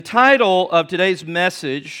The title of today's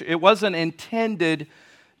message, it wasn't intended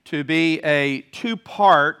to be a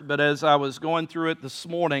two-part, but as I was going through it this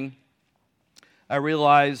morning, I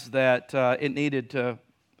realized that it needed to,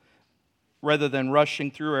 rather than rushing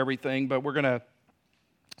through everything, but we're going to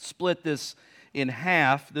split this in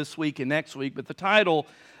half this week and next week. But the title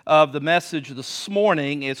of the message this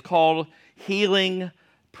morning is called Healing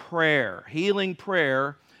Prayer. Healing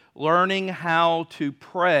Prayer, learning how to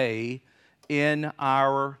pray in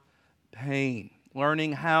our pain.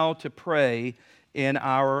 Learning how to pray in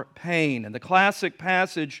our pain. And the classic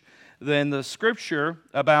passage in the Scripture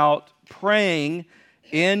about praying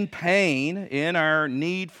in pain, in our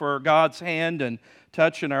need for God's hand and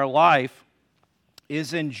touch in our life,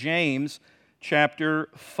 is in James chapter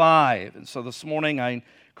 5. And so this morning I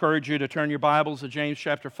encourage you to turn your Bibles to James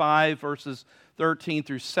chapter 5, verses 13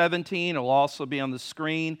 through 17. It'll also be on the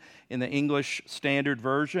screen in the English Standard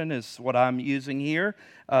Version is what I'm using here.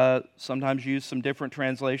 Sometimes use some different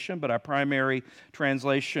translation, but our primary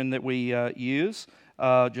translation that we use,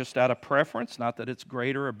 just out of preference, not that it's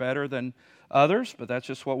greater or better than others, but that's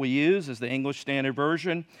just what we use, is the English Standard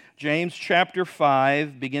Version. James chapter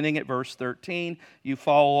 5, beginning at verse 13. You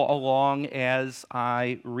follow along as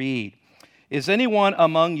I read. Is anyone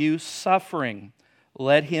among you suffering?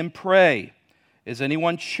 Let him pray. Is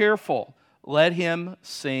anyone cheerful? Let him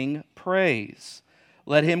sing praise.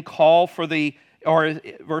 Let him call for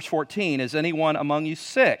verse 14, is anyone among you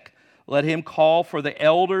sick? Let him call for the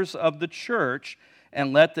elders of the church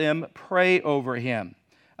and let them pray over him,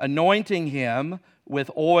 anointing him with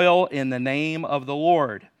oil in the name of the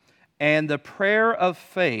Lord. And the prayer of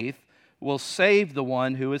faith will save the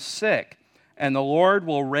one who is sick, and the Lord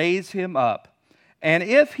will raise him up. And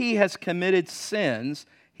if he has committed sins,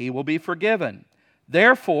 he will be forgiven.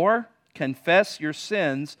 Therefore, confess your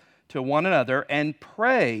sins to one another and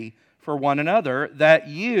pray for one another that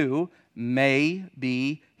you may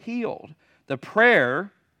be healed. The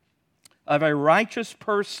prayer of a righteous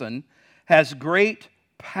person has great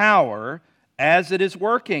power as it is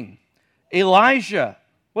working. Elijah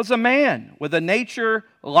was a man with a nature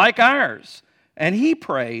like ours, and he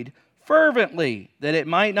prayed fervently that it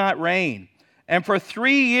might not rain. And for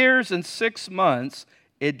 3 years and 6 months,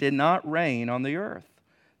 it did not rain on the earth.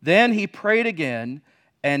 Then he prayed again,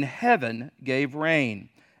 and heaven gave rain,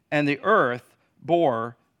 and the earth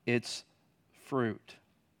bore its fruit.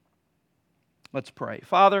 Let's pray.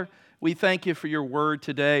 Father, we thank you for your word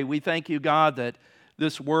today. We thank you, God, that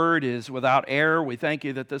this word is without error. We thank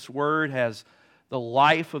you that this word has the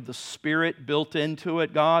life of the Spirit built into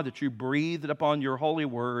it, God, that you breathed upon your holy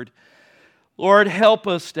word. Lord, help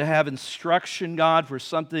us to have instruction, God, for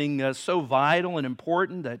something so vital and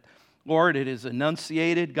important that, Lord, it is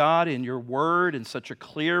enunciated, God, in your word in such a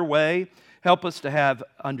clear way. Help us to have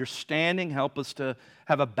understanding. Help us to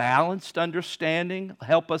have a balanced understanding.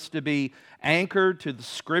 Help us to be anchored to the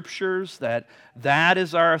Scriptures, that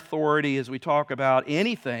is our authority as we talk about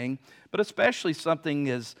anything, but especially something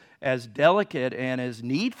as delicate and as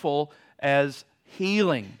needful as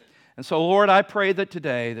healing. And so, Lord, I pray that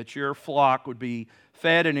today that your flock would be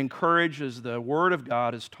fed and encouraged as the Word of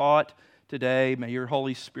God is taught today. May your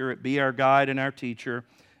Holy Spirit be our guide and our teacher.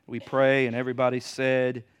 We pray, and everybody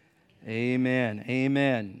said, amen.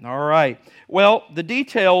 Amen. All right. Well, the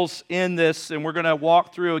details in this, and we're going to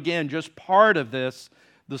walk through again just part of this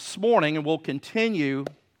morning, and we'll continue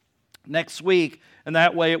next week, and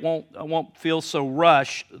that way I won't feel so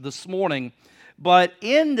rushed this morning. But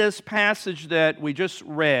in this passage that we just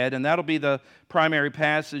read, and that'll be the primary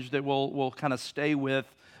passage that we'll kind of stay with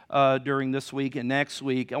during this week and next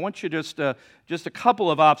week, I want you just a couple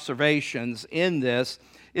of observations in this,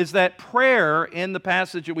 is that prayer in the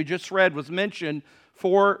passage that we just read was mentioned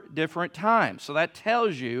 4 different times. So that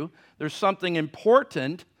tells you there's something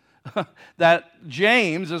important that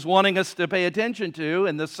James is wanting us to pay attention to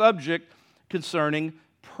in the subject concerning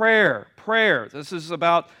prayer. Prayer. This is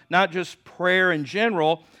about not just prayer in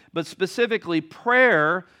general, but specifically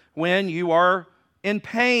prayer when you are in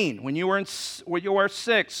pain, when you are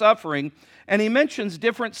sick, suffering. And he mentions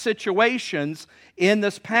different situations in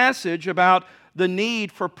this passage about the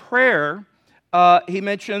need for prayer. He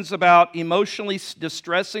mentions about emotionally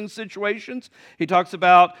distressing situations. He talks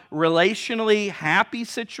about relationally happy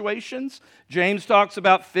situations. James talks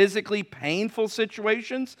about physically painful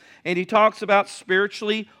situations. And he talks about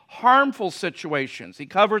spiritually harmful situations. He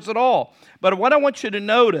covers it all. But what I want you to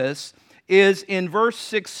notice is in verse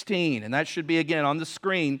 16, and that should be again on the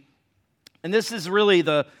screen. And this is really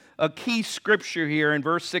a key scripture here in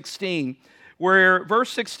verse 16, where verse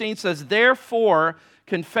 16 says, "Therefore,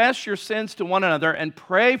 confess your sins to one another and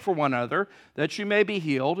pray for one another that you may be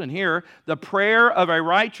healed. And here, the prayer of a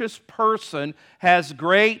righteous person has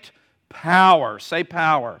great power. Say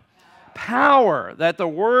power. Power. That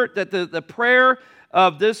the prayer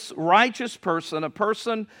of this righteous person, a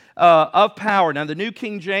person of power. Now, the New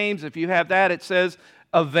King James, if you have that, it says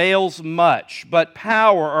avails much. But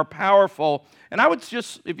power or powerful. And I would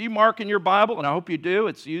just, if you mark in your Bible, and I hope you do,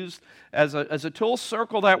 it's used as a tool,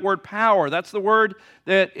 circle that word power. That's the word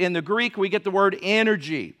that in the Greek we get the word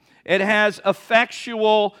energy. It has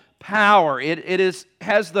effectual power. It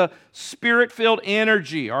has the spirit-filled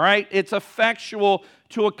energy, all right? It's effectual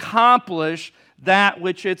to accomplish that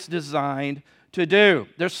which it's designed to do.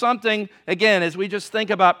 There's something, again, as we just think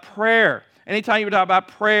about prayer. Anytime you talk about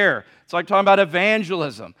prayer, it's like talking about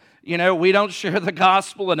evangelism. You know, we don't share the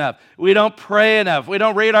gospel enough. We don't pray enough. We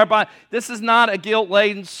don't read our Bible. This is not a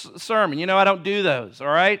guilt-laden sermon. You know, I don't do those, all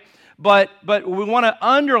right? But we want to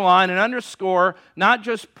underline and underscore not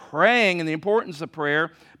just praying and the importance of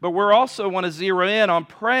prayer, but we also want to zero in on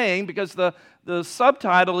praying because the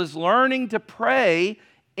subtitle is Learning to Pray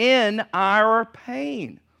in Our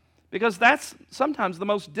Pain. Because that's sometimes the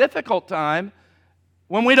most difficult time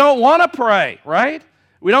when we don't want to pray, right?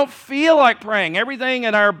 We don't feel like praying. Everything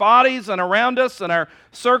in our bodies and around us and our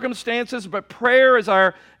circumstances, but prayer is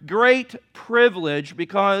our great privilege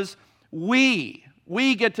because we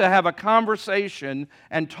get to have a conversation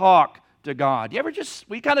and talk to God.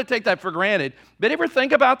 We kind of take that for granted, but ever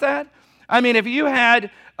think about that? I mean, if you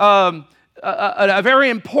had a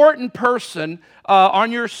very important person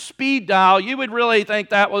on your speed dial, you would really think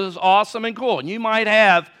that was awesome and cool. And you might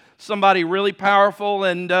have somebody really powerful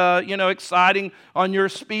and exciting on your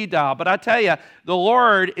speed dial. But I tell you, the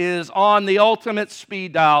Lord is on the ultimate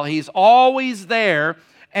speed dial. He's always there.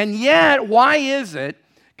 And yet, why is it,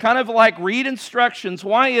 kind of like read instructions,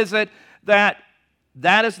 why is it that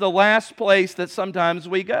is the last place that sometimes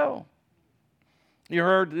we go? You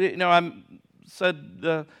heard, I said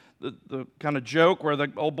the kind of joke where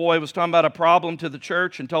the old boy was talking about a problem to the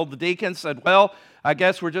church and told the deacon, said, well, I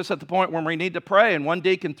guess we're just at the point where we need to pray. And one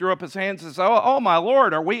deacon threw up his hands and said, oh my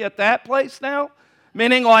Lord, are we at that place now?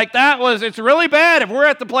 Meaning like it's really bad if we're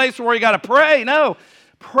at the place where we got to pray. No,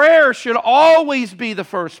 prayer should always be the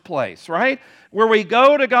first place, right? Where we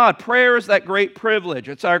go to God. Prayer is that great privilege.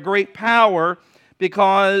 It's our great power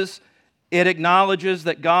because it acknowledges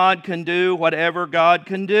that God can do whatever God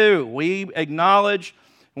can do. We acknowledge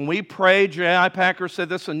when we pray, J.I. Packer said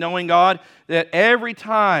this in Knowing God, that every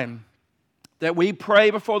time that we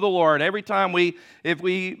pray before the Lord, every time if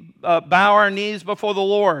we bow our knees before the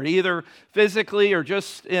Lord, either physically or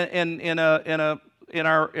just in our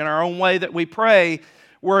own way that we pray,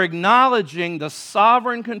 we're acknowledging the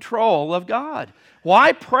sovereign control of God.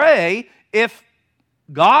 Why pray if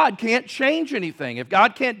God can't change anything, if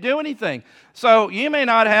God can't do anything? So you may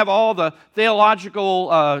not have all the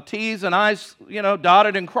theological T's and I's,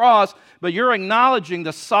 dotted and crossed, but you're acknowledging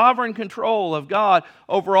the sovereign control of God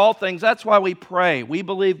over all things. That's why we pray. We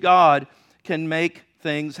believe God can make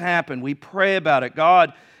things happen. We pray about it.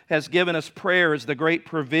 God has given us prayer as the great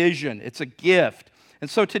provision. It's a gift. And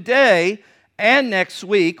so today and next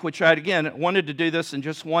week, which I, again, wanted to do this in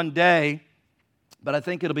just one day, but I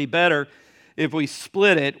think it'll be better if we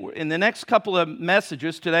split it. In the next couple of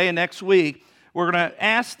messages, today and next week, we're going to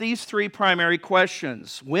ask these three primary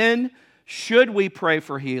questions. When should we pray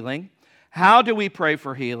for healing? How do we pray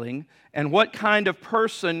for healing? And what kind of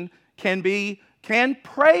person can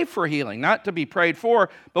pray for healing? Not to be prayed for,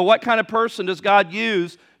 but what kind of person does God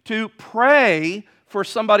use to pray for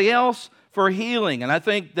somebody else for healing? And I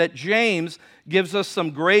think that James gives us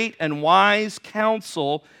some great and wise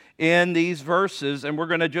counsel in these verses, and we're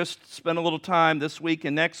going to just spend a little time this week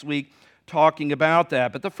and next week talking about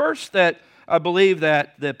that. But the first that I believe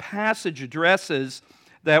that the passage addresses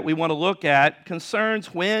that we want to look at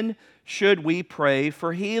concerns when should we pray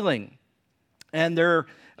for healing. And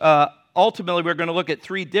ultimately we're going to look at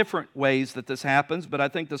three different ways that this happens, but I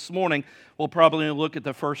think this morning we'll probably look at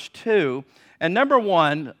the first two. And number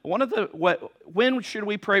one, when should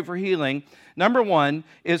we pray for healing? Number one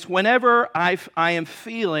is whenever I am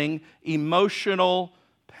feeling emotional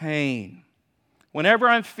pain. Whenever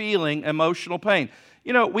I'm feeling emotional pain.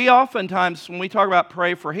 We oftentimes, when we talk about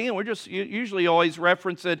pray for healing, we just usually always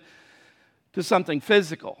reference it to something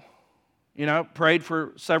physical. Prayed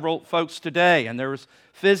for several folks today, and there was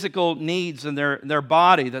physical needs in their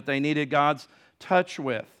body that they needed God's touch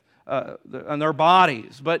with. On their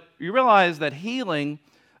bodies. But you realize that healing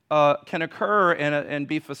can occur and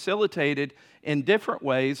be facilitated in different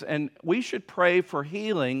ways, and we should pray for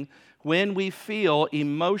healing when we feel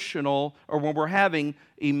emotional or when we're having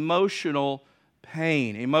emotional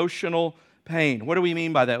pain. Emotional pain. What do we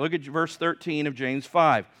mean by that? Look at verse 13 of James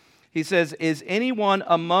 5. He says, is anyone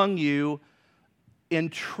among you in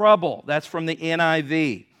trouble? That's from the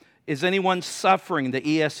NIV. Is anyone suffering? The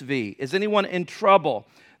ESV. Is anyone in trouble?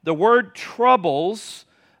 The word troubles,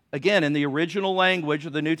 again, in the original language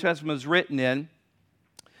of the New Testament is written in,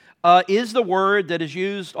 is the word that is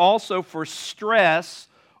used also for stress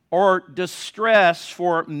or distress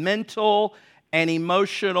for mental and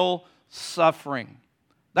emotional suffering.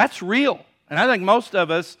 That's real. And I think most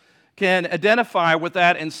of us can identify with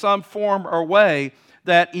that in some form or way,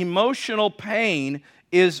 that emotional pain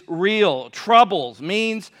is real. Troubles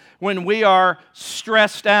means when we are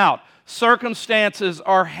stressed out. Circumstances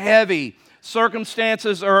are heavy.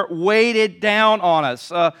 Circumstances are weighted down on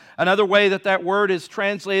us. Another way that word is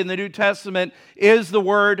translated in the New Testament is the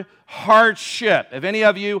word hardship. If any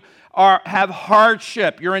of you have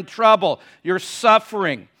hardship, you're in trouble, you're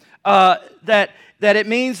suffering, that it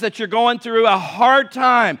means that you're going through a hard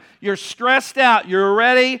time, you're stressed out, you're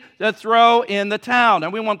ready to throw in the towel. Now,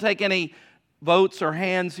 we won't take any votes or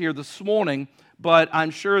hands here this morning, but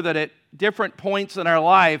I'm sure that at different points in our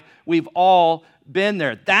life, we've all been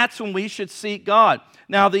there. That's when we should seek God.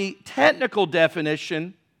 Now, the technical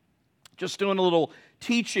definition, just doing a little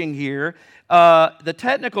teaching here, the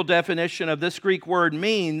technical definition of this Greek word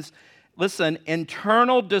means, listen,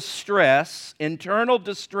 internal distress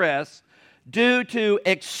due to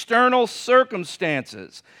external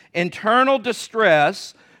circumstances. Internal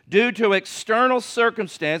distress due to external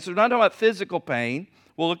circumstances. We're not talking about physical pain.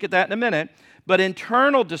 We'll look at that in a minute. But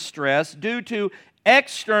internal distress due to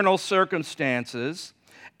external circumstances,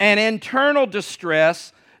 and internal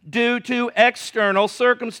distress due to external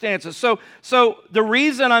circumstances. So the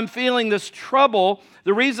reason I'm feeling this trouble,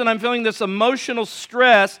 the reason I'm feeling this emotional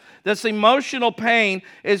stress, this emotional pain,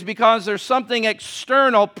 is because there's something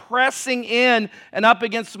external pressing in and up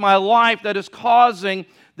against my life that is causing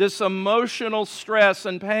this emotional stress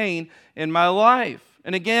and pain in my life.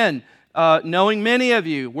 And again, knowing many of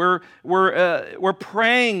you, we're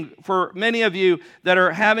praying for many of you that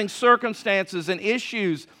are having circumstances and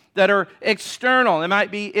issues that are external. It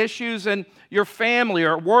might be issues in your family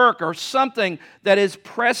or work or something that is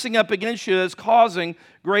pressing up against you, that's causing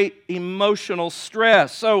great emotional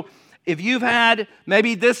stress. So if you've had,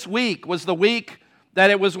 maybe this week was the week that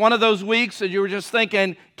it was one of those weeks that you were just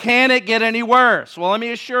thinking, can it get any worse? Well, let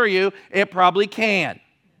me assure you, it probably can.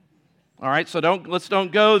 All right, so let's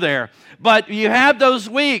don't go there. But you have those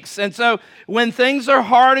weeks, and so when things are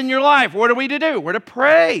hard in your life, what are we to do? We're to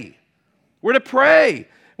pray. We're to pray.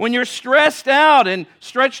 When you're stressed out and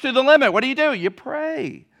stretched to the limit, what do? You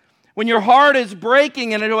pray. When your heart is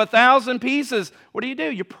breaking into 1,000 pieces, what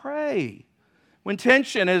do? You pray. When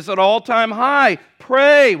tension is at all-time high,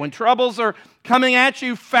 pray. When troubles are coming at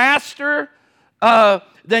you faster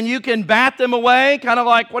then you can bat them away, kind of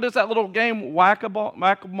like, what is that little game,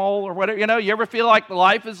 whack-a-mole or whatever? You ever feel like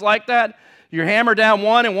life is like that? You hammer down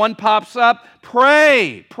one and one pops up.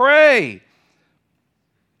 Pray.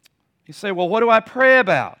 You say, well, what do I pray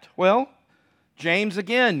about? Well, James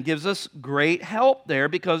again gives us great help there,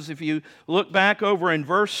 because if you look back over in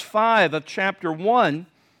verse 5 of chapter 1,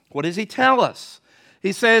 what does he tell us?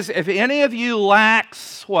 He says, if any of you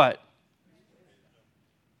lacks what?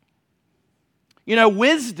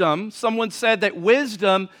 Wisdom, someone said that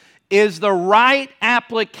wisdom is the right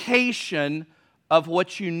application of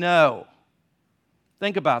what you know.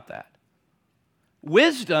 Think about that.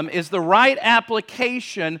 Wisdom is the right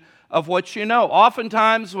application of what you know.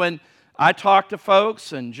 Oftentimes when I talk to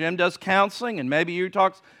folks, and Jim does counseling, and maybe you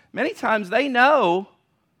talk, many times they know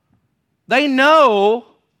the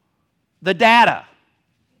data.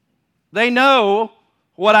 They know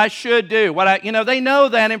what I should do. They know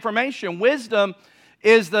that information. Wisdom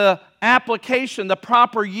is the application, the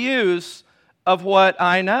proper use of what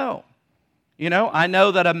I know. I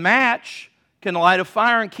know that a match can light a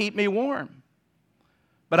fire and keep me warm.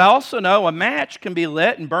 But I also know a match can be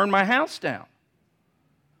lit and burn my house down.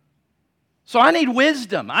 So I need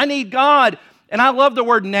wisdom. I need God. And I love the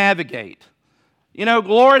word navigate.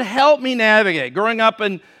 Lord, help me navigate. Growing up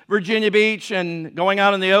in Virginia Beach and going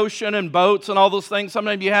out in the ocean and boats and all those things,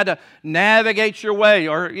 sometimes you had to navigate your way,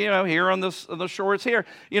 or, here on the shores here,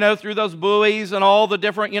 through those buoys and all the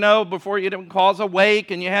different, before you didn't cause a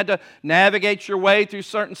wake, and you had to navigate your way through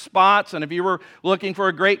certain spots. And if you were looking for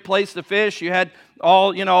a great place to fish, you had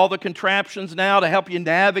all the contraptions now to help you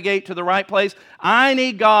navigate to the right place. I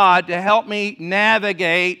need God to help me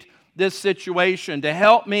navigate this situation, to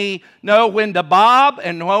help me know when to bob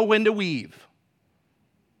and know when to weave.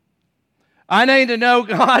 I need to know,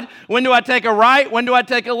 God, when do I take a right, when do I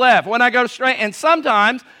take a left, when I go straight. And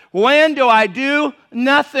sometimes when do I do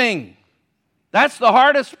nothing? That's the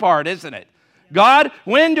hardest part, isn't it? God,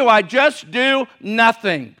 when do I just do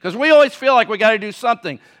nothing? Because we always feel like we got to do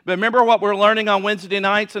something. But remember what we're learning on Wednesday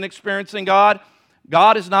nights and experiencing God?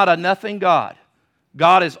 God is not a nothing God.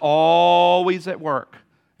 God is always at work.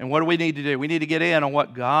 And what do we need to do? We need to get in on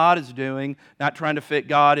what God is doing, not trying to fit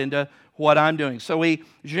God into what I'm doing. So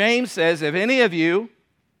James says, if any of you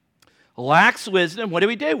lacks wisdom, what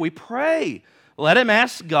do? We pray. Let him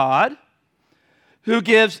ask God, who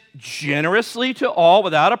gives generously to all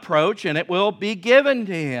without reproach, and it will be given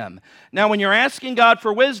to him. Now, when you're asking God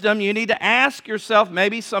for wisdom, you need to ask yourself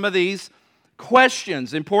maybe some of these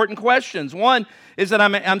questions, important questions. One is that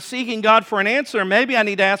I'm seeking God for an answer. Maybe I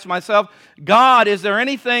need to ask myself, God, is there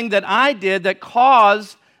anything that I did that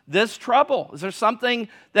caused this trouble? Is there something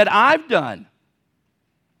that I've done?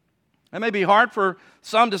 That may be hard for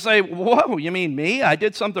some to say, whoa, you mean me? I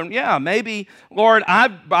did something. Yeah, maybe, Lord,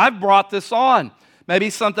 I've brought this on.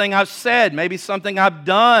 Maybe something I've said. Maybe something I've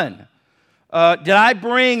done. Did I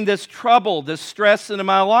bring this trouble, this stress into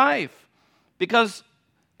my life? Because,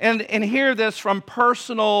 and hear this from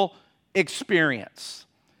personal experience.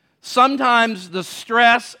 Sometimes the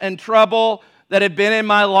stress and trouble that have been in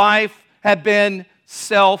my life have been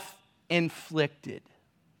self-inflicted.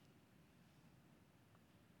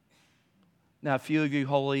 Now, a few of you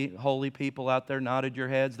holy people out there nodded your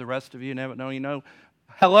heads. The rest of you never know. You know.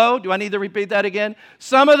 Hello? Do I need to repeat that again?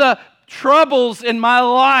 Some of the troubles in my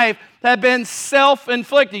life have been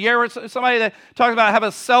self-inflicted. You ever somebody that talks about have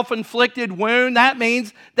a self-inflicted wound? That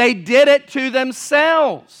means they did it to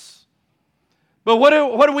themselves. But what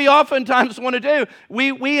do we oftentimes want to do?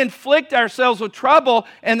 We inflict ourselves with trouble,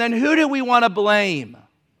 and then who do we want to blame?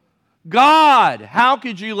 God. How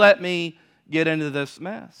could you let me get into this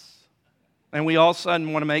mess? And we all of a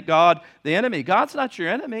sudden want to make God the enemy. God's not your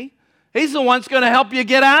enemy. He's the one that's going to help you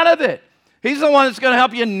get out of it. He's the one that's going to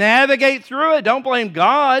help you navigate through it. Don't blame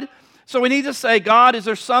God. So we need to say, God, is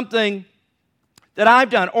there something that I've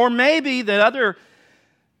done? Or maybe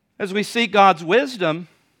as we seek God's wisdom,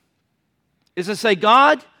 is to say,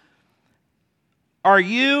 God, are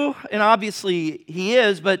you, and obviously He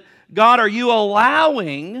is, but God, are you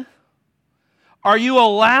allowing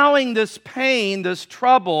this pain, this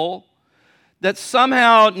trouble that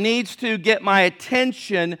somehow needs to get my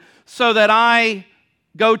attention so that I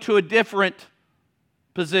go to a different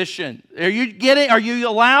position? Are you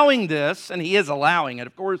allowing this? And He is allowing it.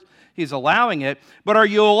 Of course, He's allowing it. But are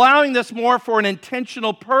you allowing this more for an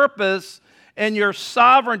intentional purpose in your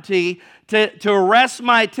sovereignty to arrest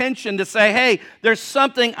my attention, to say, hey, there's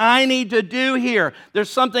something I need to do here. There's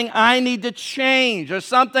something I need to change. There's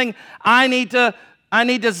something I need to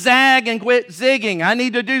zag and quit zigging. I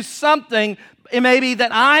need to do something maybe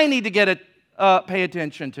that I need to pay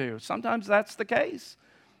attention to. Sometimes that's the case.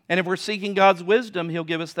 And if we're seeking God's wisdom, He'll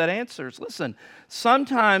give us that answer. Listen,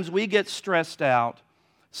 sometimes we get stressed out.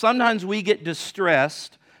 Sometimes we get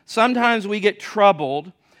distressed. Sometimes we get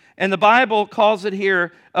troubled. And the Bible calls it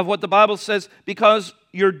here of what the Bible says, because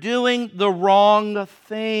you're doing the wrong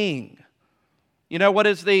thing. You know, what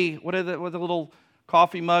do the little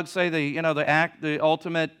coffee mugs say? The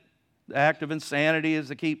ultimate act of insanity is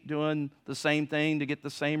to keep doing the same thing to get the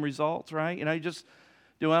same results, right? You just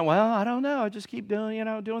doing, well, I don't know, I just keep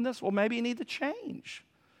doing this. Well, maybe you need to change.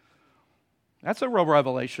 That's a real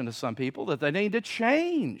revelation to some people, that they need to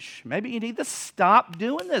change. Maybe you need to stop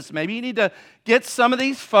doing this. Maybe you need to get some of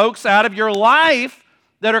these folks out of your life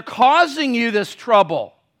that are causing you this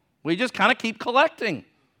trouble. We just kind of keep collecting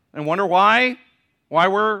and wonder why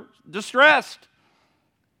we're distressed.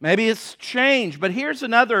 Maybe it's change. But here's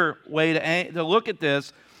another way to look at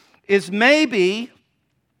this, is maybe,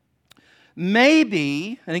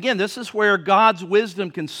 and again, this is where God's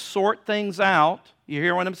wisdom can sort things out. You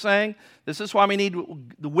hear what I'm saying? This is why we need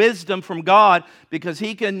the wisdom from God, because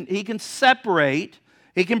He can separate.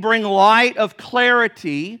 He can bring light of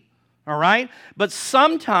clarity, all right? But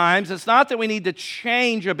sometimes it's not that we need to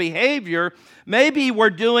change a behavior. Maybe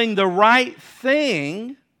we're doing the right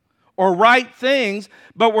thing or right things,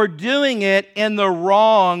 but we're doing it in the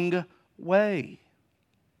wrong way.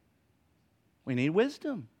 We need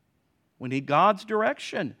wisdom. We need God's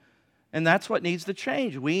direction. And that's what needs to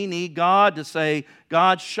change. We need God to say,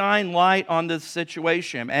 God, shine light on this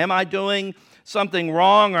situation. Am I doing something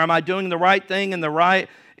wrong, or am I doing the right thing in the right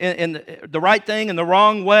thing in the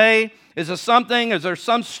wrong way? Is there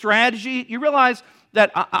some strategy? You realize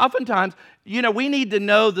that oftentimes, we need to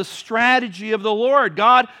know the strategy of the Lord.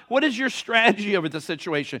 God, what is your strategy over the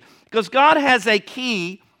situation? Because God has a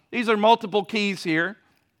key. These are multiple keys here.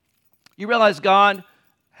 You realize God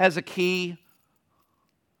has a key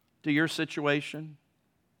to your situation?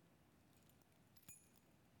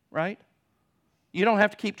 right? You don't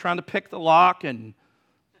have to keep trying to pick the lock and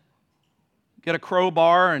get a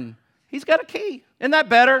crowbar, and he's got a key. Isn't that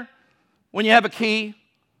better when you have a key?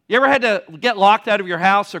 You ever had to get locked out of your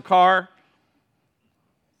house or car?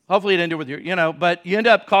 Hopefully you didn't do it with your, but you end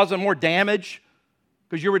up causing more damage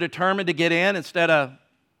because you were determined to get in instead of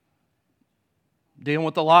dealing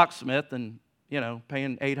with the locksmith and,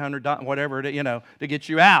 paying $800, whatever, to get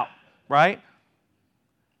you out, right?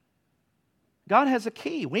 God has a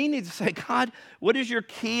key. We need to say, God, what is your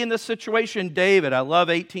key in this situation? David, I love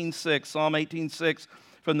 18:6, Psalm 18:6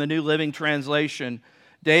 from the New Living Translation.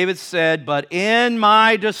 David said, but in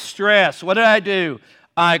my distress, what did I do?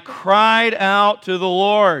 I cried out to the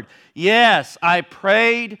Lord. Yes, I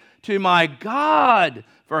prayed to my God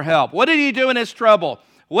for help. What did he do in his trouble?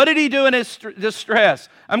 What did he do in his distress?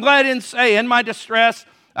 I'm glad I didn't say, in my distress,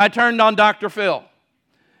 I turned on Dr. Phil.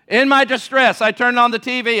 In my distress, I turned on the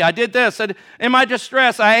TV. I did this. In my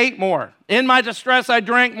distress, I ate more. In my distress, I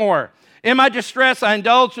drank more. In my distress, I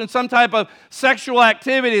indulged in some type of sexual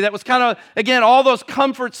activity that was kind of, again, all those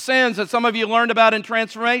comfort sins that some of you learned about in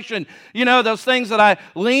transformation. Those things that I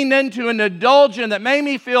leaned into and indulged in that made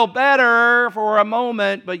me feel better for a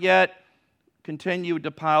moment, but yet continued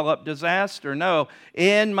to pile up disaster. No,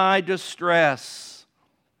 in my distress,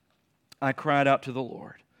 I cried out to the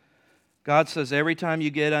Lord. God says, every time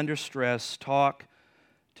you get under stress, talk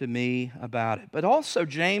to me about it. But also,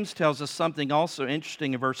 James tells us something also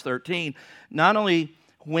interesting in verse 13. Not only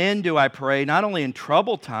when do I pray, not only in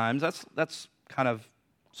troubled times, that's kind of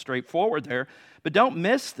straightforward there, but don't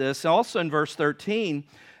miss this. Also in verse 13,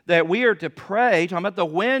 that we are to pray, talking about the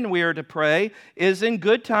when we are to pray, is in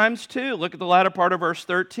good times too. Look at the latter part of verse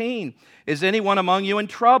 13. Is anyone among you in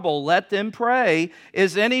trouble? Let them pray.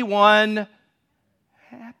 Is anyone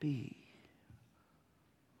happy?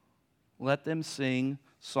 Let them sing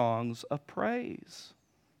songs of praise.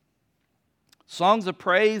 Songs of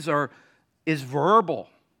praise is verbal.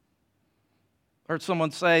 I heard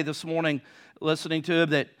someone say this morning, listening to him,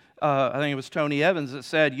 that I think it was Tony Evans that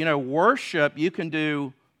said, worship you can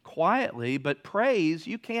do quietly, but praise,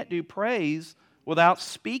 you can't do praise without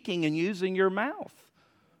speaking and using your mouth.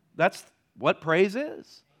 That's what praise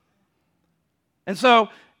is. And so,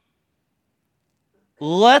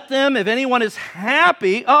 let them, if anyone is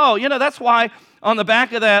happy, that's why on the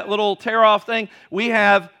back of that little tear-off thing, we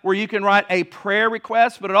have where you can write a prayer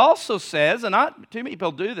request, but it also says, and not too many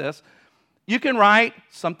people do this, you can write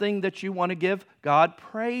something that you want to give God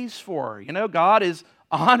praise for. God is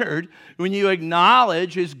honored when you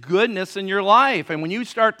acknowledge His goodness in your life. And when you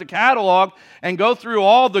start to catalog and go through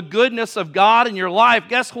all the goodness of God in your life,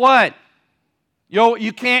 guess what?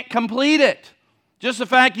 You can't complete it. Just the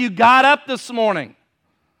fact you got up this morning.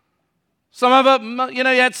 Some of it, you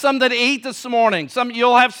had something to eat this morning.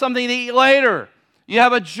 You'll have something to eat later. You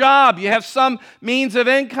have a job. You have some means of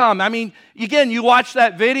income. Again, you watch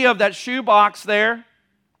that video of that shoebox there.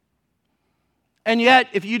 And yet,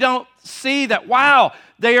 if you don't see that, wow,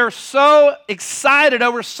 they are so excited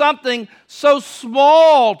over something so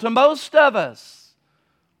small to most of us.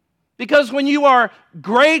 Because when you are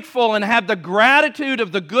grateful and have the gratitude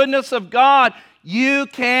of the goodness of God, you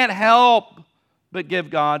can't help but give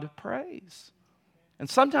God praise. And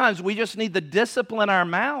sometimes we just need to discipline our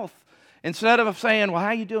mouth instead of saying, well,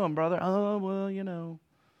 how you doing, brother? Oh, well,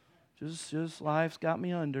 just life's got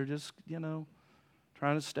me under. Just,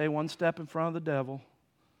 trying to stay one step in front of the devil.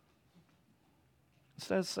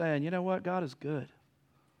 Instead of saying, you know what, God is good.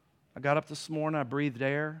 I got up this morning, I breathed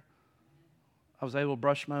air. I was able to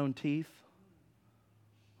brush my own teeth.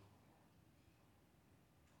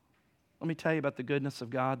 Let me tell you about the goodness of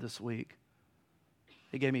God this week.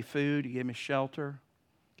 He gave me food, He gave me shelter,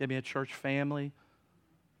 gave me a church family.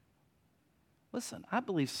 Listen, I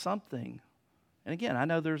believe something, and again, I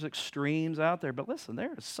know there's extremes out there, but listen,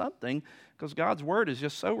 there is something, because God's Word is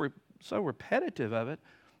just so repetitive of it,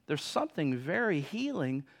 there's something very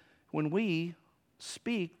healing when we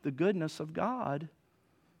speak the goodness of God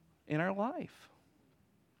in our life.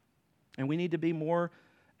 And we need to be more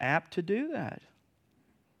apt to do that.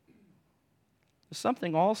 There's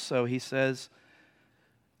something also, he says,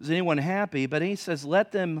 is anyone happy? But he says,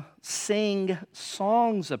 let them sing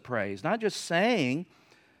songs of praise. Not just saying,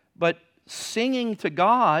 but singing to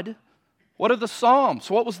God. What are the Psalms?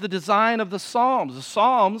 What was the design of the Psalms? The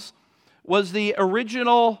Psalms was the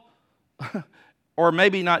original, or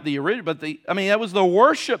maybe not the original, but that was the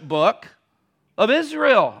worship book of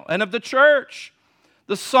Israel and of the church.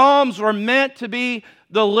 The Psalms were meant to be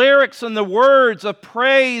the lyrics and the words of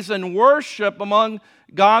praise and worship among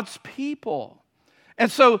God's people.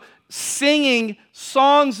 And so singing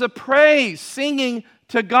songs of praise, singing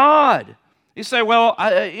to God. You say, well,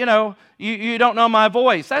 you don't know my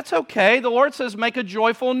voice. That's okay. The Lord says make a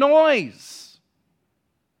joyful noise.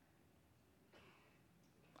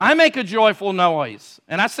 I make a joyful noise.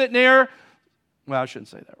 And I sit near, well, I shouldn't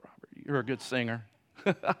say that, Robert. You're a good singer.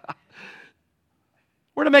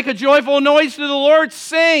 We're to make a joyful noise to the Lord.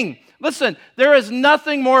 Sing. Listen, there is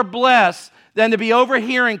nothing more blessed than to be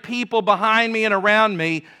overhearing people behind me and around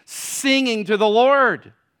me singing to the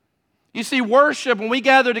Lord. You see, worship, when we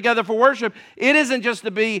gather together for worship, it isn't just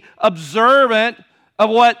to be observant of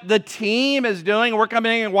what the team is doing. We're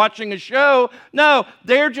coming in and watching a show. No,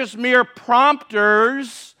 they're just mere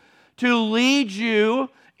prompters to lead you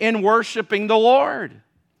in worshiping the Lord.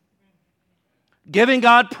 Giving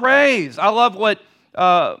God praise. I love what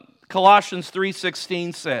Colossians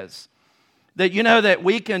 3:16 says. That you know that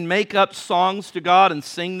we can make up songs to God and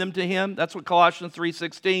sing them to Him. That's what Colossians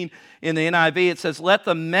 3:16 in the NIV, it says, let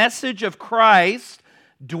the message of Christ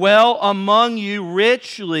dwell among you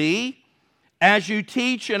richly as you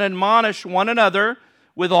teach and admonish one another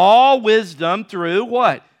with all wisdom through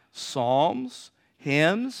what? Psalms,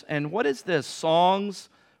 hymns, and what is this? Songs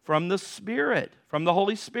from the Spirit, from the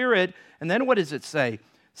Holy Spirit. And then what does it say?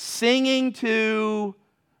 Singing to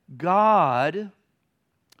God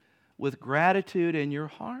with gratitude in your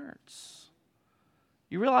hearts.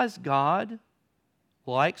 You realize God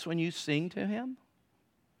likes when you sing to Him?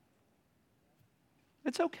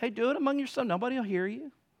 It's okay. Do it among yourselves. Nobody will hear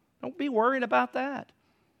you. Don't be worried about that.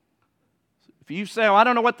 If you say, I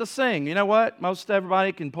don't know what to sing, you know what? Most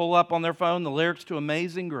everybody can pull up on their phone the lyrics to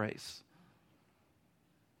Amazing Grace.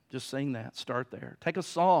 Just sing that. Start there. Take a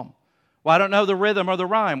psalm. Well, I don't know the rhythm or the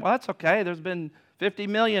rhyme. Well, that's okay. There's been 50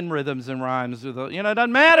 million rhythms and rhymes. It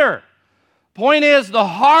doesn't matter. Point is, the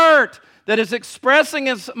heart that is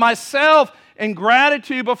expressing myself in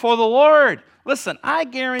gratitude before the Lord. Listen, I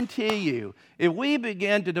guarantee you, if we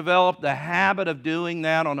begin to develop the habit of doing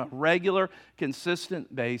that on a regular,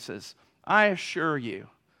 consistent basis, I assure you,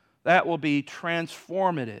 that will be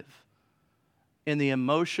transformative in the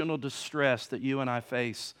emotional distress that you and I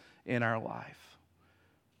face in our life.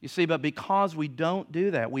 You see, but because we don't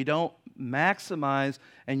do that, we don't maximize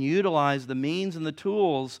and utilize the means and the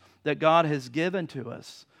tools that God has given to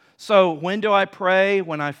us. So when do I pray?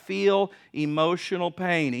 When I feel emotional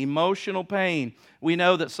pain. Emotional pain. We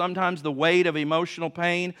know that sometimes the weight of emotional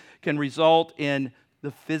pain can result in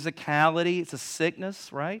the physicality. It's a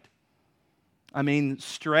sickness, right? I mean,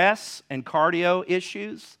 stress and cardio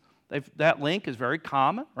issues, that link is very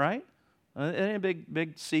common, right? It ain't a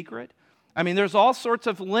big secret. I mean, there's all sorts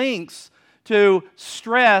of links to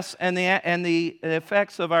stress and the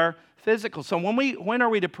effects of our physical. So when are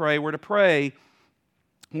we to pray? We're to pray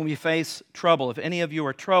when we face trouble. If any of you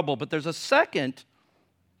are troubled, but there's a second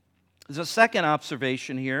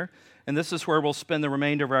observation here, and this is where we'll spend the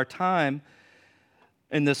remainder of our time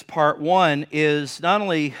in this part one, is not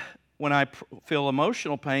only when I feel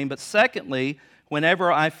emotional pain, but secondly,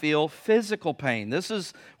 whenever I feel physical pain. This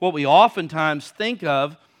is what we oftentimes think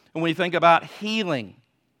of when we think about healing.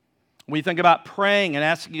 When we think about praying and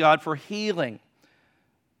asking God for healing.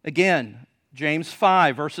 Again, James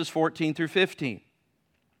 5, verses 14 through 15.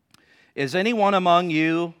 Is anyone among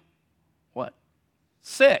you, what?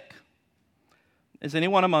 Sick. Is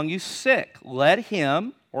anyone among you sick? Let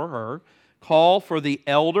him or her call for the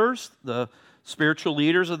elders, the spiritual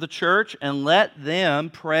leaders of the church, and let them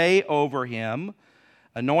pray over him,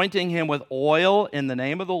 anointing him with oil in the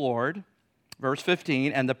name of the Lord. Verse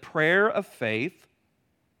 15, and the prayer of faith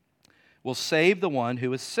will save the one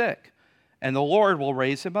who is sick, and the Lord will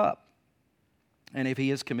raise him up. And if he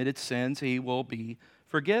has committed sins, he will be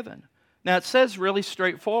forgiven. Now, it says really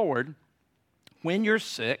straightforward, when you're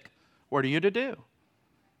sick, what are you to do?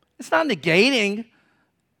 It's not negating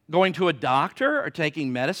going to a doctor or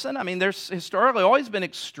taking medicine. I mean, there's historically always been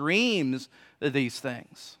extremes to these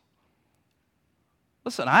things.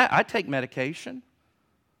 Listen, I take medication,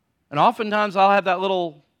 and oftentimes I'll have that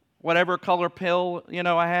little whatever color pill,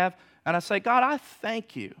 I have, and I say, God, I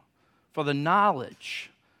thank you for the knowledge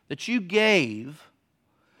that you gave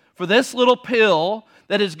for this little pill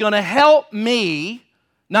that is going to help me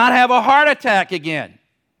not have a heart attack again.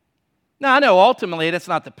 Now, I know ultimately it's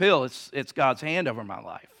not the pill, it's God's hand over my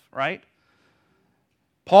life, right?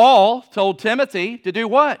 Paul told Timothy to do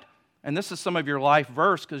what? And this is some of your life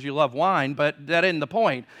verse because you love wine, but that isn't the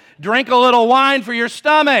point. Drink a little wine for your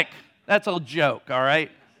stomach. That's a joke, all right?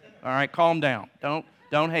 All right, calm down. Don't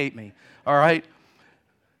hate me, all right?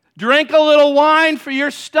 Drink a little wine for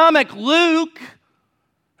your stomach. Luke,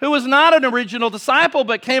 who was not an original disciple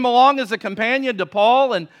but came along as a companion to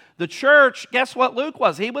Paul and the church. Guess what Luke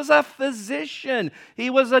was? He was a physician. He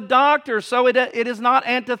was a doctor. So it is not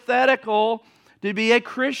antithetical to be a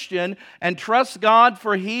Christian and trust God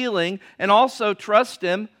for healing and also trust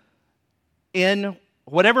Him in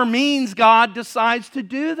whatever means God decides to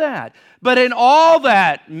do that. But in all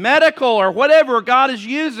that, medical or whatever God is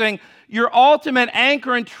using, your ultimate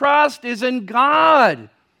anchor and trust is in God.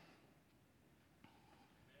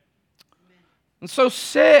 And so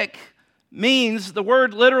sick means, the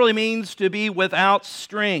word literally means to be without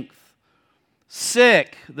strength.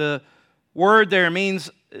 Sick, the word there means,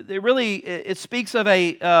 it speaks of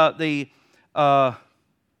the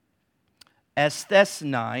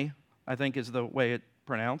asthesnai, I think is the way it's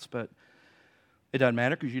pronounced, but it doesn't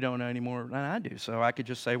matter because you don't know any more than I do, so I could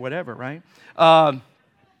just say whatever, right?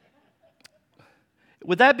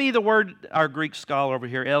 Would that be the word our Greek scholar over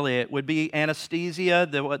here, Elliot, would be anesthesia,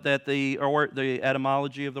 the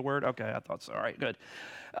etymology of the word? Okay, I thought so. All right, good.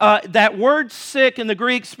 That word sick in the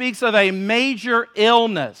Greek speaks of a major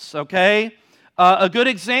illness, okay? A good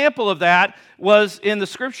example of that was in the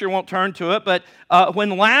scripture, won't turn to it, but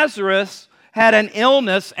when Lazarus had an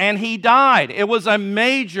illness and he died. It was a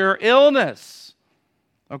major illness,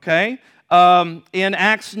 okay? In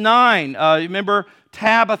Acts 9, remember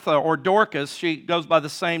Tabitha or Dorcas, she goes by the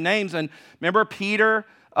same names, and remember Peter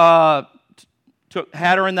had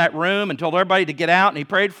her in that room and told everybody to get out, and he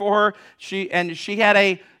prayed for her. She had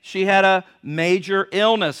a major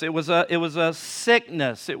illness. It was a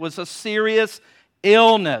sickness. It was a serious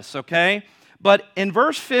illness, okay? But in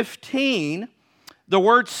verse 15, the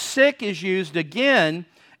word sick is used again,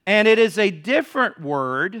 and it is a different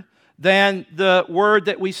word than the word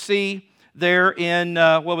that we see there in,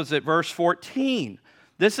 verse 14.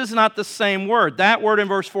 This is not the same word. That word in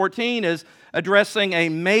verse 14 is addressing a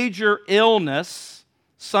major illness,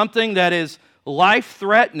 something that is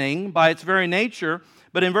life-threatening by its very nature.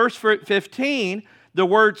 But in verse 15, the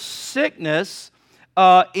word sickness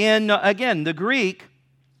in the Greek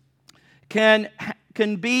can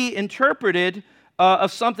be interpreted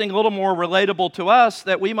of something a little more relatable to us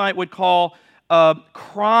that we would call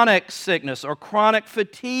chronic sickness or chronic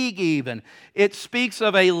fatigue even. It speaks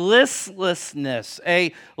of a listlessness,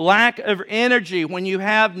 a lack of energy when you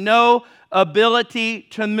have no ability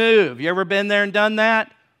to move. You ever been there and done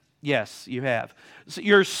that? Yes, you have. So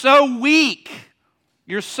you're so weak.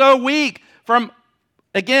 You're so weak from,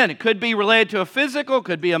 again, it could be related to a physical,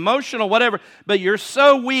 could be emotional, whatever, but you're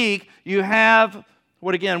so weak, you have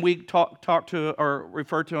what, again, we talk to or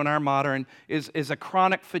refer to in our modern is a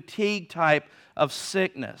chronic fatigue type of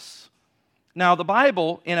sickness. Now, the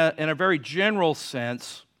Bible, in a very general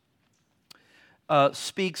sense,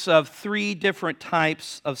 speaks of three different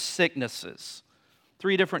types of sicknesses.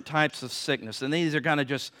 Three different types of sickness. And these are kind of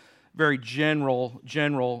just very general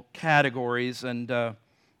categories and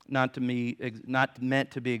not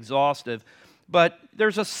meant to be exhaustive. But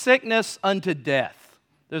there's a sickness unto death.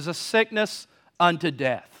 There's a sickness unto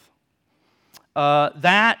death.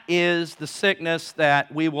 That is the sickness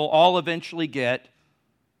that we will all eventually get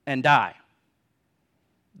and die.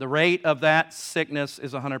 The rate of that sickness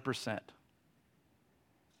is 100%.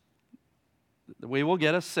 We will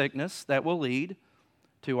get a sickness that will lead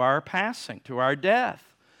to our passing, to our death.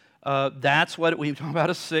 That's what we talk about,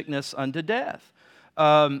 a sickness unto death.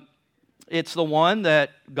 It's the one that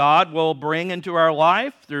God will bring into our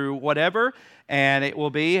life through whatever, and it will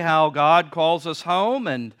be how God calls us home,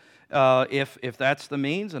 and if that's the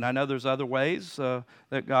means, and I know there's other ways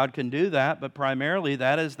that God can do that, but primarily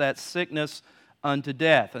that is that sickness unto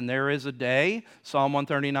death. And there is a day, Psalm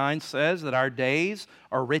 139 says, that our days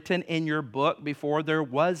are written in your book before there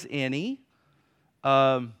was any.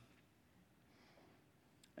 And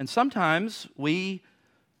sometimes we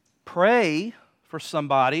pray for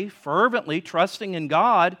somebody fervently, trusting in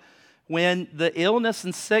God, when the illness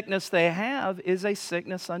and sickness they have is a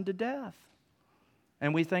sickness unto death.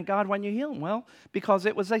 And we think, God, when you heal them? Well, because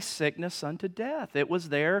it was a sickness unto death. It was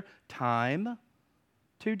their time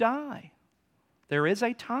to die. There is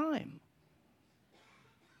a time.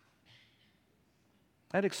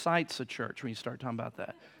 That excites a church when you start talking about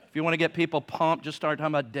that. If you want to get people pumped, just start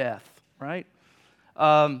talking about death, right?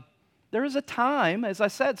 There is a time, as I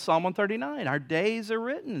said, Psalm 139, our days are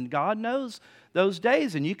written, and God knows those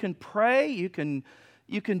days, and you can pray, you can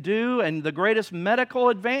do, and the greatest medical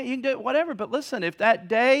advance, you can do whatever, but listen, if that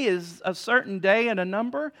day is a certain day and a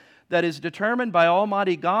number that is determined by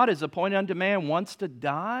Almighty God, is appointed unto man once to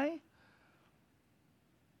die,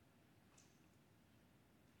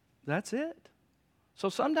 that's it. So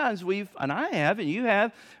sometimes and I have, and you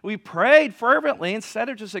have, we prayed fervently instead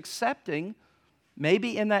of just accepting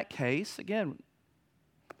maybe in that case, again,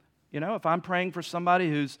 if I'm praying for somebody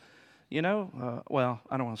who's, well,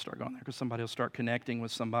 I don't want to start going there because somebody will start connecting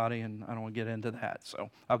with somebody, and I don't want to get into that, so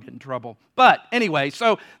I'll get in trouble. But anyway,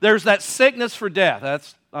 so there's that sickness for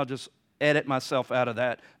death. I'll just edit myself out of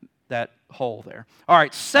that hole there. All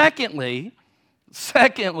right, secondly,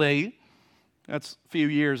 that's a few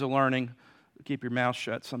years of learning. Keep your mouth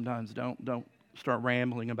shut sometimes. Don't start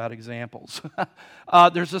rambling about examples.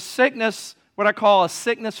 There's a sickness, what I call a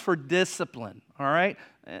sickness for discipline, all right?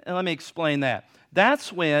 And let me explain that.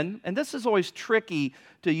 That's when, and this is always tricky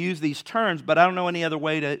to use these terms, but I don't know any other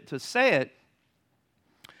way to say it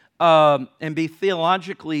and be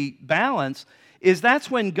theologically balanced,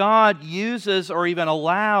 that's when God uses or even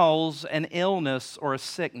allows an illness or a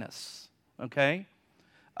sickness, okay?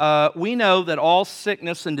 We know that all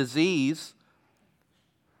sickness and disease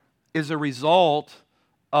is a result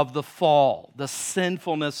of the fall, the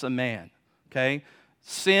sinfulness of man, okay?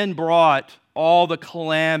 Sin brought all the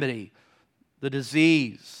calamity, the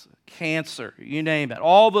disease, cancer, you name it.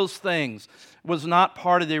 All those things was not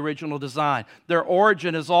part of the original design. Their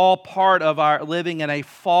origin is all part of our living in a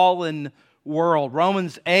fallen world.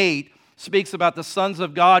 Romans 8 speaks about the sons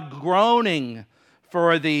of God groaning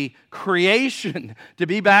for the creation to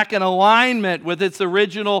be back in alignment with its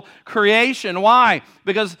original creation. Why?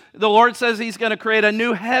 Because the Lord says He's going to create a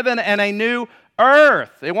new heaven and a new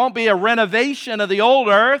earth. It won't be a renovation of the old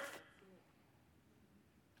earth.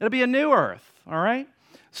 It'll be a new earth, all right?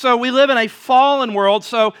 So we live in a fallen world.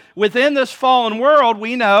 So within this fallen world,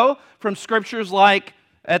 we know from scriptures like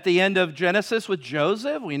at the end of Genesis with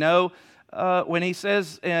Joseph, we know when he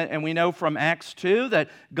says, and we know from Acts 2, that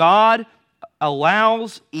God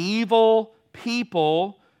allows evil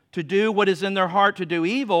people to do what is in their heart to do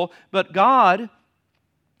evil, but God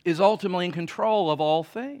is ultimately in control of all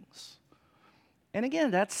things. And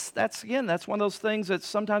again, that's one of those things that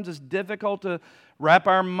sometimes is difficult to wrap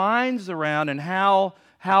our minds around and how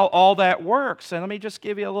all that works. And let me just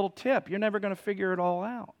give you a little tip. You're never going to figure it all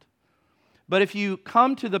out. But if you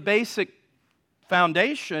come to the basic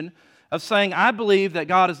foundation of saying, I believe that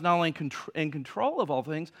God is not only in control of all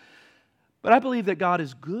things, but I believe that God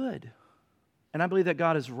is good, and I believe that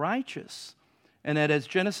God is righteous, and that as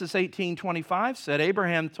Genesis 18:25 said,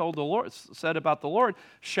 Abraham said about the Lord,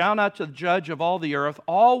 shall not the judge of all the earth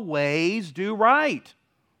always do right?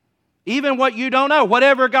 Even what you don't know,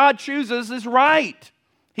 whatever God chooses is right.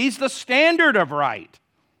 He's the standard of right.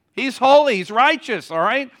 He's holy, He's righteous, all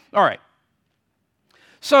right? All right.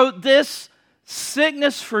 So this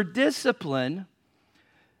sickness for discipline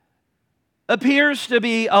appears to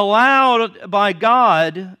be allowed by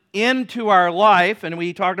God into our life, and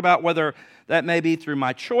we talked about whether that may be through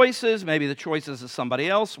my choices, maybe the choices of somebody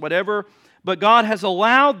else, whatever, but God has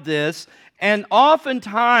allowed this, and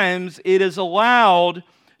oftentimes it is allowed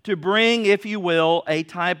to bring, if you will, a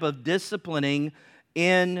type of disciplining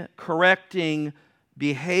in correcting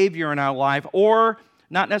behavior in our life, or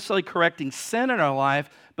not necessarily correcting sin in our life,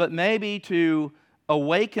 but maybe to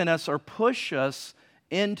awaken us or push us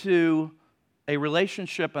into a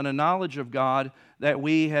relationship and a knowledge of God that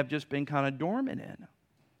we have just been kind of dormant in.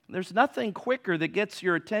 There's nothing quicker that gets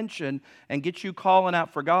your attention and gets you calling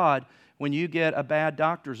out for God when you get a bad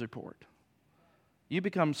doctor's report. You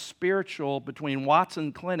become spiritual between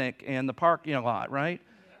Watson Clinic and the parking lot, right?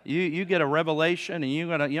 You get a revelation and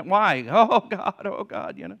you're going to, why? Oh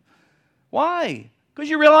God, Why? Because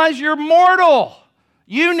you realize you're mortal.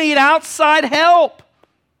 You need outside help.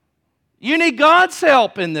 You need God's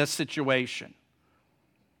help in this situation.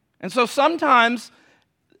 And so sometimes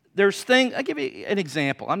there's things, I'll give you an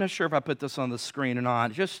example. I'm not sure if I put this on the screen or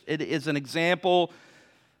not. It is an example.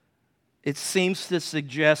 It seems to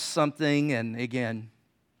suggest something, and again,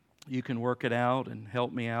 you can work it out and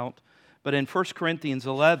help me out. But in 1 Corinthians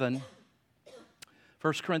 11,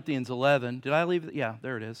 did I leave it? Yeah,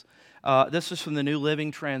 there it is. This is from the New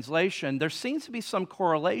Living Translation. There seems to be some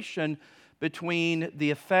correlation between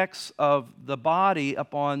the effects of the body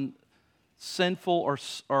upon sinful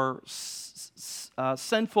or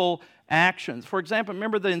sinful actions. For example,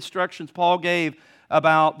 remember the instructions Paul gave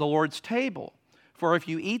about the Lord's table. For if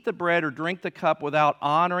you eat the bread or drink the cup without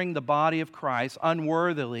honoring the body of Christ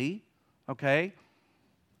unworthily, okay,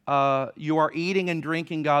 you are eating and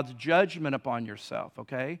drinking God's judgment upon yourself,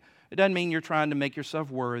 okay? It doesn't mean you're trying to make yourself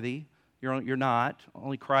worthy. You're not.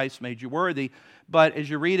 Only Christ made you worthy. But as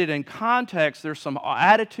you read it in context, there's some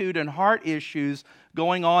attitude and heart issues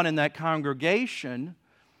going on in that congregation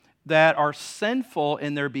that are sinful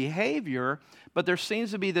in their behavior, but there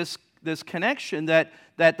seems to be this connection that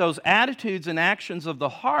those attitudes and actions of the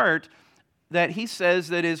heart that he says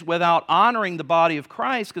that is without honoring the body of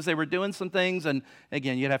Christ, because they were doing some things, and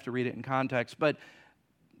again, you'd have to read it in context, but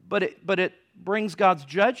it brings God's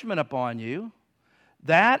judgment upon you.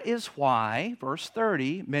 That is why, verse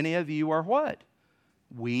 30, many of you are what?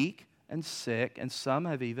 Weak and sick, and some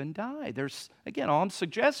have even died. Again, all I'm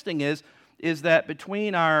suggesting is that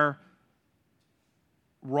between our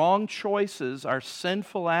wrong choices, our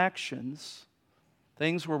sinful actions,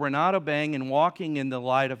 things where we're not obeying and walking in the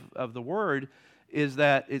light of the Word, is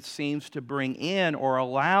that it seems to bring in or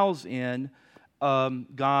allows in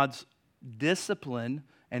God's discipline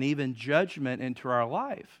and even judgment into our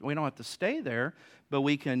life. We don't have to stay there, but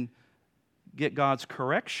we can get God's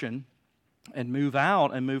correction and move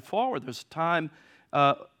out and move forward. There's a time,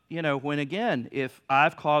 when again, if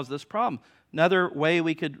I've caused this problem. Another way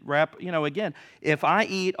we could again, if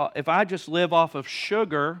I just live off of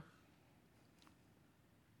sugar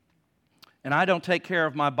and I don't take care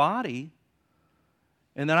of my body,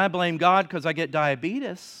 and then I blame God because I get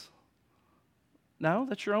diabetes, no,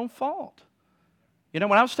 that's your own fault.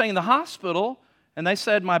 When I was staying in the hospital and they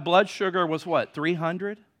said my blood sugar was what,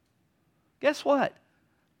 300? Guess what?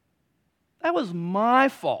 That was my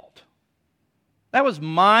fault. That was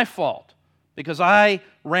my fault because I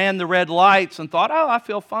ran the red lights and thought, oh, I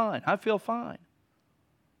feel fine. I feel fine.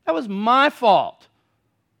 That was my fault.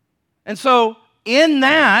 And so in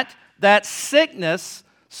that sickness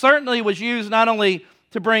certainly was used not only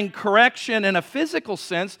to bring correction in a physical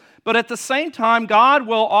sense, but at the same time, God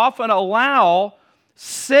will often allow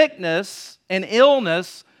sickness and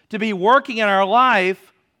illness to be working in our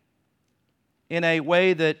life in a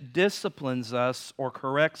way that disciplines us or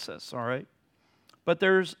corrects us, all right? But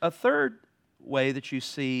there's a third way that you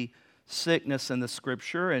see sickness in the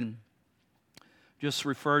Scripture, and just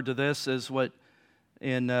referred to this as what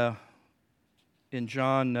in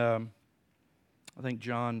John, I think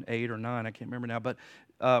John 8 or 9, I can't remember now, but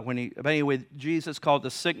anyway, Jesus called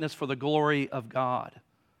the sickness for the glory of God,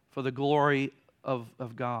 for the glory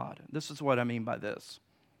of God. This is what I mean by this.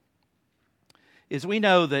 Is we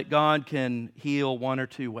know that God can heal one or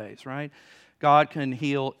two ways, right? God can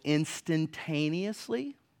heal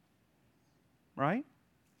instantaneously, right?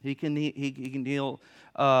 He can heal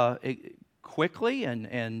quickly, and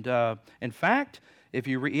in fact, if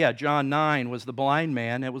you read, John 9 was the blind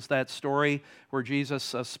man. It was that story where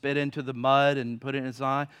Jesus spit into the mud and put it in his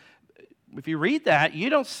eye. If you read that, you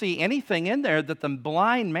don't see anything in there that the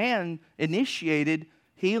blind man initiated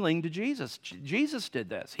healing to Jesus. Jesus did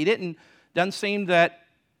this. Doesn't seem that,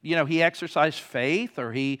 he exercised faith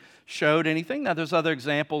or he showed anything. Now, there's other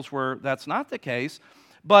examples where that's not the case.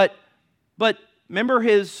 But remember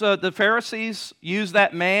the Pharisees used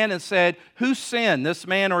that man and said, who sinned, this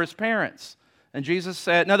man or his parents? And Jesus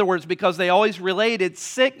said, in other words, because they always related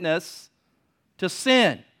sickness to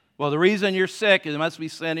sin. Well, the reason you're sick is there must be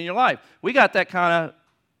sin in your life. We got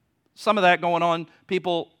some of that going on.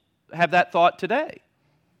 People have that thought today.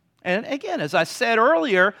 And again, as I said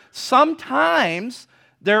earlier, sometimes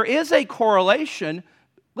there is a correlation.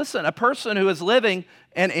 Listen, a person who is living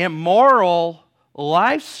an immoral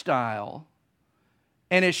lifestyle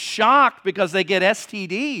and is shocked because they get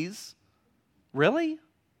STDs, really?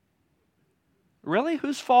 Really?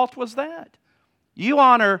 Whose fault was that? You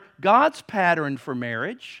honor God's pattern for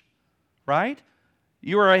marriage, right?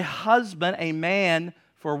 You are a husband, a man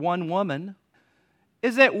for one woman.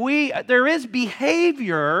 Is that there is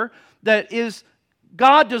behavior that is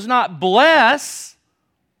God does not bless,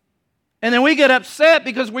 and then we get upset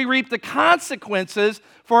because we reap the consequences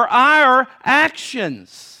for our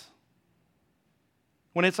actions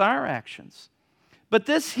when it's our actions. But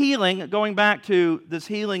this healing, going back to this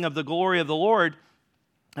healing of the glory of the Lord,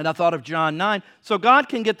 and I thought of John 9, so God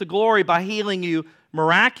can get the glory by healing you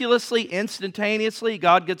miraculously, instantaneously.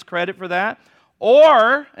 God gets credit for that.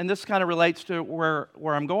 Or, and this kind of relates to where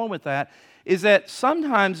I'm going with that, is that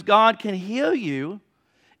sometimes God can heal you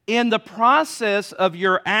in the process of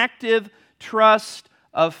your active trust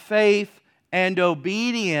of faith and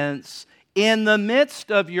obedience in the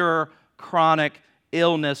midst of your chronic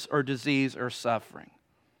illness or disease or suffering.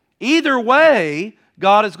 Either way,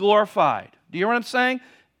 God is glorified. Do you hear what I'm saying?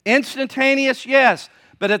 Instantaneous, yes.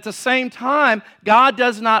 But at the same time, God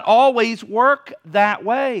does not always work that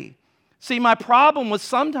way. See, my problem was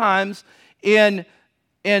sometimes in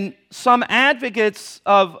some advocates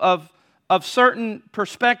of certain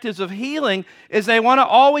perspectives of healing is they want to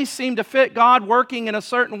always seem to fit God working in a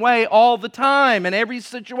certain way all the time in every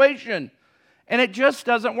situation. And it just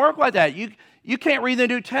doesn't work like that. You can't read the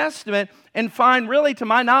New Testament and find, really, to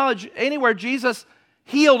my knowledge, anywhere Jesus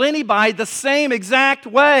healed anybody the same exact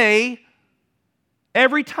way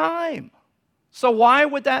every time. So why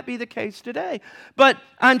would that be the case today? But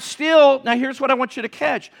I'm still, now here's what I want you to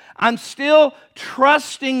catch. I'm still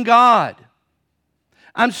trusting God.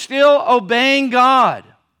 I'm still obeying God.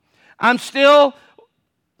 I'm still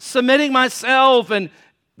submitting myself and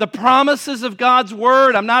the promises of God's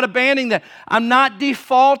Word. I'm not abandoning that. I'm not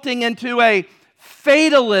defaulting into a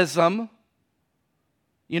fatalism.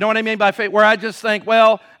 You know what I mean by fate? Where I just think,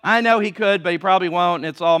 well, I know He could, but He probably won't, and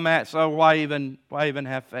it's all so why even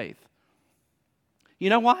have faith? You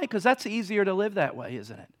know why? Because that's easier to live that way,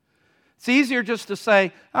 isn't it? It's easier just to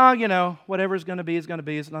say, oh, whatever's going to be is going to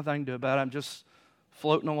be. There's nothing I can do about it. I'm just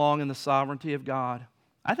floating along in the sovereignty of God.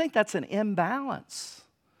 I think that's an imbalance.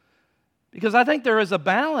 Because I think there is a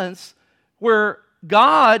balance where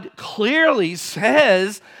God clearly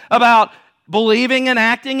says about believing and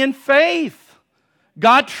acting in faith.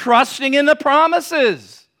 God trusting in the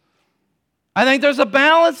promises. I think there's a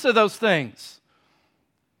balance to those things.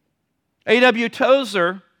 A.W.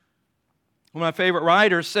 Tozer, one of my favorite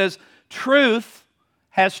writers, says, truth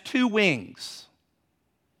has two wings.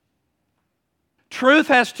 Truth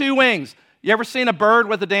has two wings. You ever seen a bird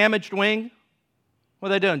with a damaged wing? What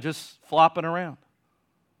are they doing? Just flopping around.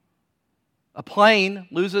 A plane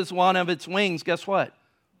loses one of its wings, guess what?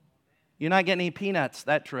 You're not getting any peanuts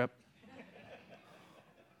that trip.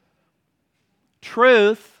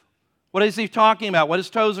 Truth, what is he talking about? What is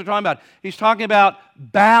Tozer talking about? He's talking about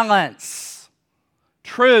balance.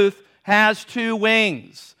 Truth has two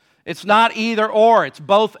wings. It's not either or, it's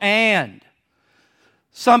both and.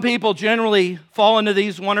 Some people generally fall into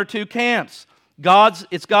these one or two camps.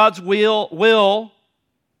 It's God's will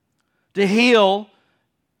to heal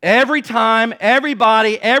every time,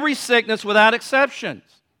 everybody, every sickness without exceptions.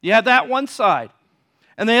 You have that one side.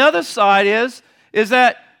 And the other side is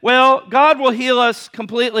that, well, God will heal us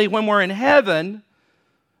completely when we're in heaven,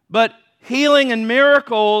 but healing and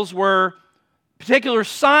miracles were particular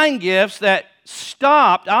sign gifts that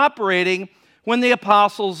stopped operating when the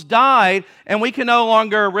apostles died, and we can no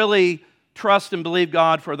longer really trust and believe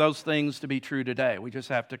God for those things to be true today. We just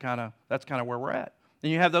have to that's kind of where we're at.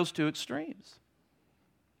 And you have those two extremes.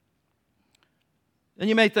 Then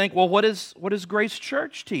you may think, well, what does Grace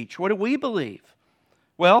Church teach? What do we believe?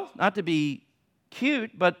 Well, not to be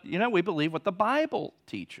cute, but we believe what the Bible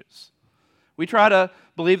teaches. We try to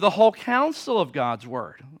believe the whole counsel of God's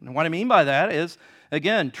Word. And what I mean by that is,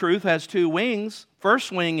 again, truth has two wings.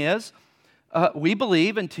 First wing is, we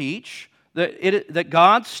believe and teach that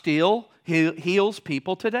God still heals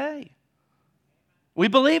people today. We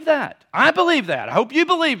believe that. I believe that. I hope you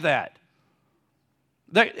believe that.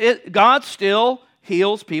 God still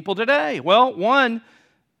heals people today. Well, one,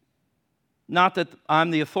 not that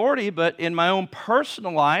I'm the authority, but in my own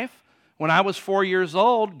personal life, when I was 4 years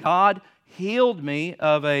old, God healed me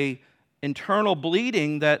of an internal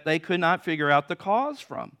bleeding that they could not figure out the cause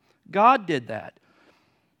from. God did that.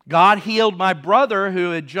 God healed my brother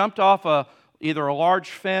who had jumped off either a large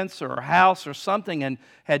fence or a house or something and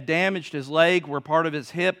had damaged his leg where part of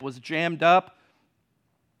his hip was jammed up.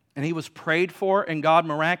 And he was prayed for, and God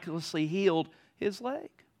miraculously healed his leg.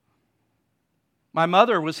 My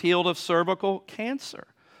mother was healed of cervical cancer.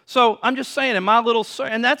 So I'm just saying, in my little,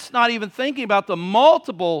 and that's not even thinking about the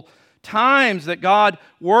multiple times that God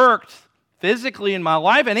worked physically in my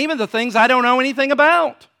life, and even the things I don't know anything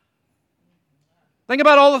about. Think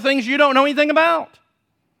about all the things you don't know anything about.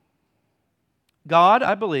 God,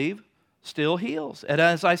 I believe, still heals. And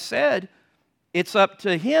as I said, it's up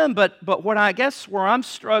to Him, but what I guess where I'm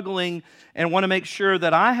struggling and want to make sure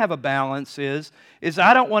that I have a balance is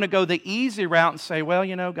I don't want to go the easy route and say,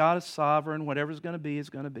 well, God is sovereign, whatever's going to be is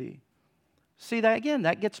going to be. See, that again,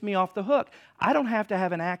 that gets me off the hook. I don't have to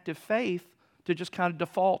have an active faith to just kind of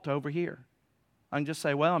default over here. I can just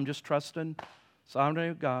say, well, I'm just trusting sovereignty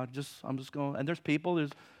of God. I'm just going, and there's people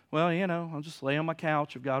who's, well, I'll just lay on my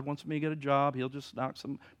couch. If God wants me to get a job, He'll just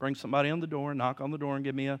bring somebody on the door, knock on the door, and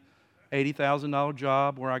give me a $80,000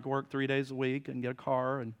 job where I can work 3 days a week and get a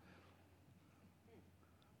car. And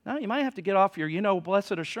now you might have to get off your,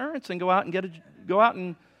 blessed assurance and go out and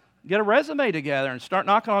get a resume together and start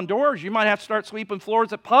knocking on doors. You might have to start sweeping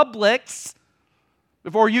floors at Publix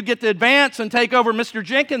before you get to advance and take over Mr.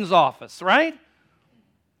 Jenkins' office, right?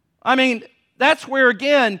 I mean, that's where,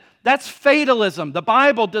 again, that's fatalism. The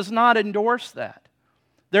Bible does not endorse that.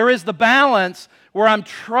 There is the balance where I'm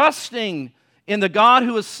trusting in the God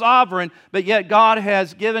who is sovereign, but yet God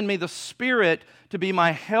has given me the Spirit to be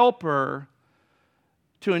my helper,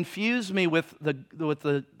 to infuse me with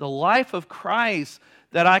the life of Christ,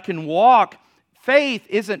 that I can walk. Faith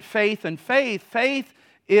isn't faith and faith. Faith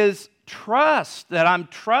is trust, that I'm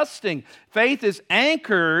trusting. Faith is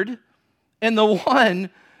anchored in the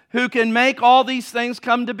one who can make all these things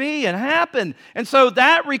come to be and happen. And so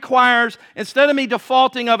that requires, instead of me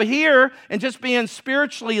defaulting over here and just being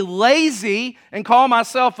spiritually lazy and call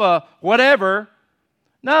myself a whatever,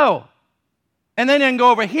 no. And then I can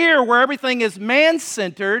go over here where everything is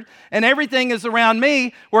man-centered and everything is around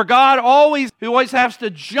me, where God always has to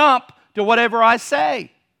jump to whatever I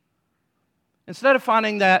say. Instead of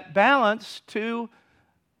finding that balance, two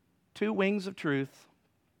wings of truth.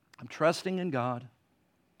 I'm trusting in God,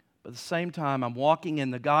 but at the same time, I'm walking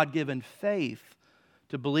in the God-given faith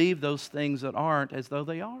to believe those things that aren't as though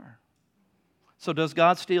they are. So does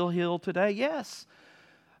God still heal today? Yes.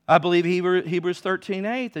 I believe Hebrews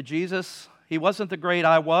 13:8, that Jesus, He wasn't the great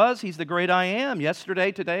I was, He's the great I am,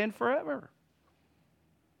 yesterday, today, and forever.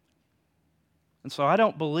 And so I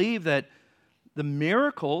don't believe that the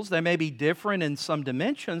miracles, they may be different in some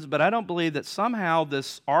dimensions, but I don't believe that somehow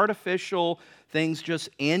this artificial things just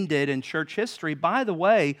ended in church history. By the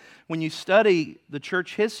way, when you study the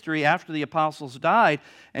church history after the apostles died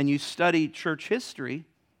and you study church history,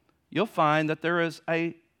 you'll find that there is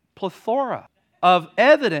a plethora of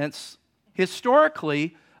evidence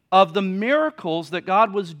historically of the miracles that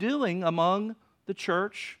God was doing among the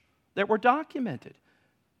church that were documented.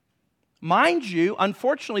 Mind you,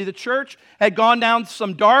 unfortunately, the church had gone down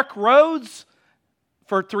some dark roads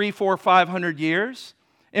for 300, 400, 500 years,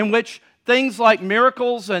 in which things like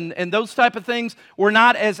miracles and those type of things were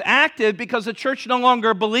not as active because the church no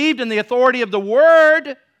longer believed in the authority of the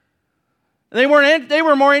Word. They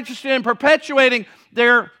were more interested in perpetuating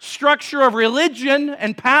their structure of religion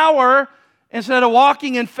and power instead of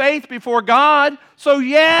walking in faith before God. So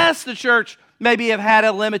yes, the church maybe have had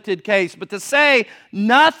a limited case, but to say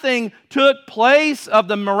nothing took place of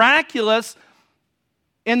the miraculous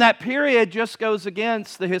in that period just goes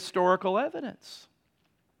against the historical evidence.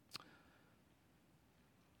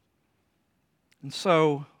 And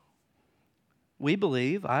so we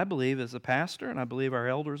believe, I believe as a pastor, and I believe our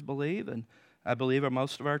elders believe, and I believe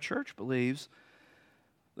most of our church believes,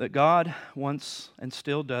 that God wants and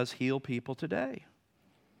still does heal people today.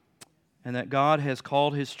 And that God has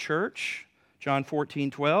called His church, John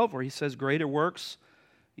 14:12, where He says, greater works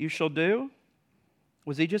you shall do.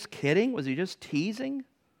 Was He just kidding? Was He just teasing?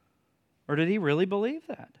 Or did He really believe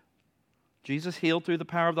that? Jesus healed through the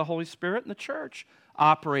power of the Holy Spirit, and the church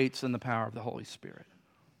operates in the power of the Holy Spirit.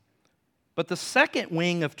 But the second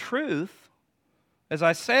wing of truth, as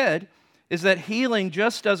I said, is that healing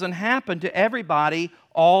just doesn't happen to everybody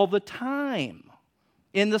all the time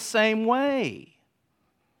in the same way.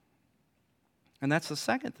 And that's the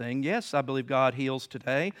second thing. Yes, I believe God heals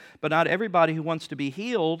today, but not everybody who wants to be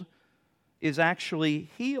healed is actually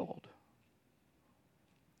healed.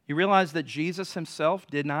 You realize that Jesus Himself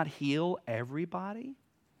did not heal everybody?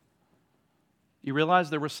 You realize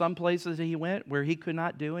there were some places that He went where He could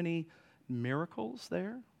not do any miracles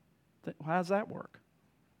there? How does that work?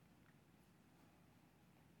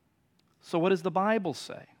 So what does the Bible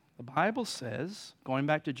say? The Bible says, going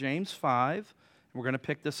back to James 5, and we're going to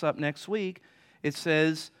pick this up next week, it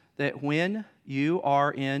says that when you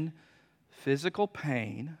are in physical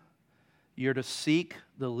pain, you're to seek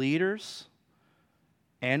the leaders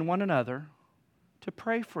and one another to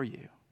pray for you.